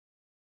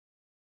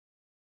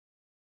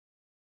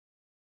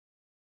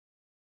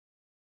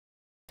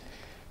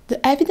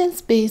The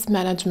evidence-based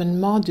management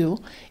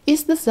module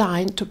is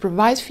designed to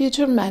provide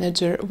future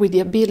managers with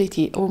the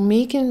ability of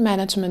making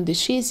management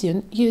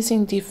decisions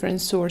using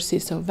different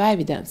sources of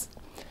evidence.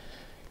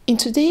 In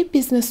today's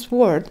business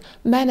world,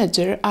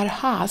 managers are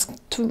asked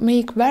to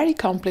make very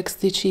complex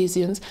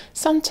decisions,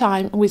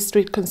 sometimes with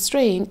strict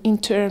constraints in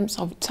terms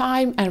of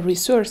time and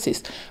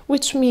resources,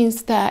 which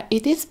means that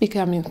it is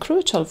becoming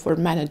crucial for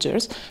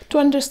managers to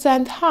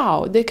understand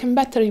how they can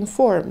better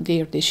inform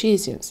their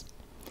decisions.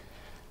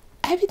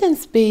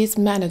 Evidence-based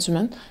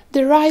management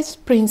derives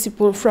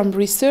principles from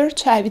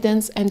research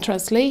evidence and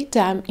translates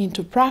them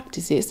into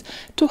practices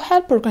to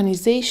help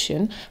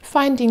organizations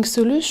finding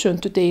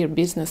solutions to their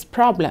business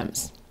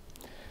problems.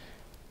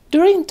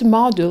 During the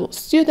module,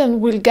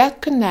 students will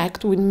get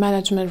connected with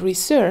management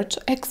research,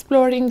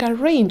 exploring a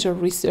range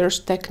of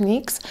research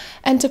techniques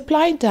and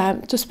apply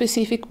them to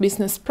specific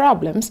business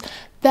problems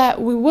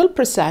that we will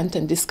present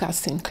and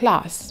discuss in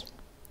class.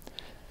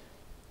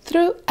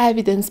 Through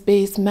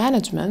evidence-based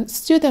management,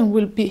 students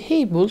will be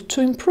able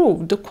to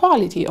improve the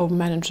quality of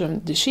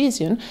management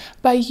decisions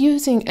by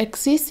using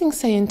existing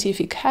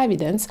scientific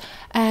evidence,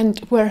 and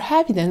where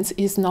evidence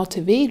is not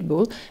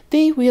available,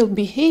 they will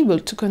be able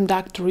to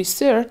conduct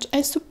research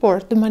and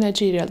support the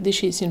managerial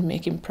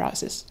decision-making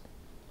process.